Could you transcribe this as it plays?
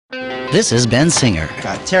This is Ben Singer.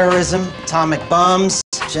 Got terrorism, atomic bombs,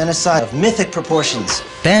 genocide of mythic proportions.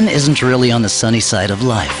 Ben isn't really on the sunny side of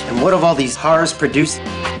life. And what have all these horrors produced?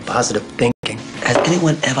 Positive thinking. Has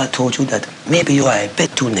anyone ever told you that maybe you are a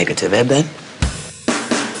bit too negative, eh, Ben?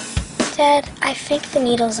 Dad, I think the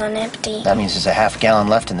needle's on empty. That means there's a half-gallon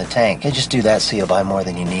left in the tank. You just do that so you'll buy more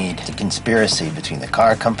than you need. It's a conspiracy between the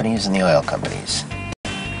car companies and the oil companies.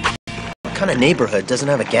 What kind of neighborhood doesn't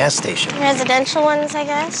have a gas station? Residential ones, I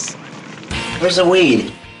guess. Where's the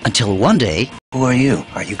weed? Until one day, Who are you?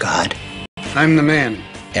 Are you God? I'm the man.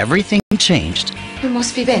 everything changed. You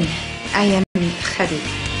must be Ben. I am Khalid.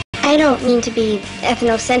 I don't mean to be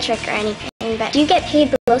ethnocentric or anything, but do you get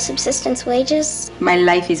paid below subsistence wages? My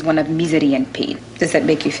life is one of misery and pain. Does that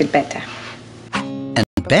make you feel better? And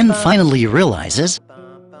Ben finally realizes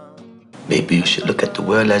Maybe you should look at the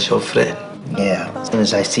world as your friend. Yeah, as soon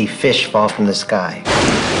as I see fish fall from the sky.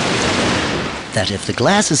 that if the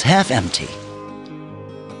glass is half empty,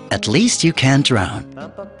 at least you can't drown.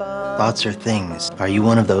 Thoughts are things. Are you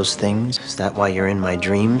one of those things? Is that why you're in my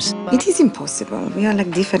dreams? It is impossible. We are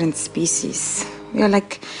like different species. We are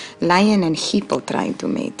like lion and hippo trying to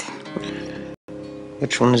mate.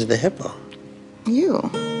 Which one is the hippo? You.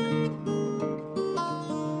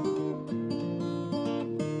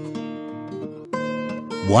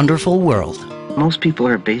 Wonderful World. Most people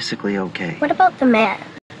are basically okay. What about the man?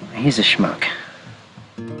 He's a schmuck.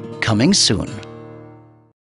 Coming soon.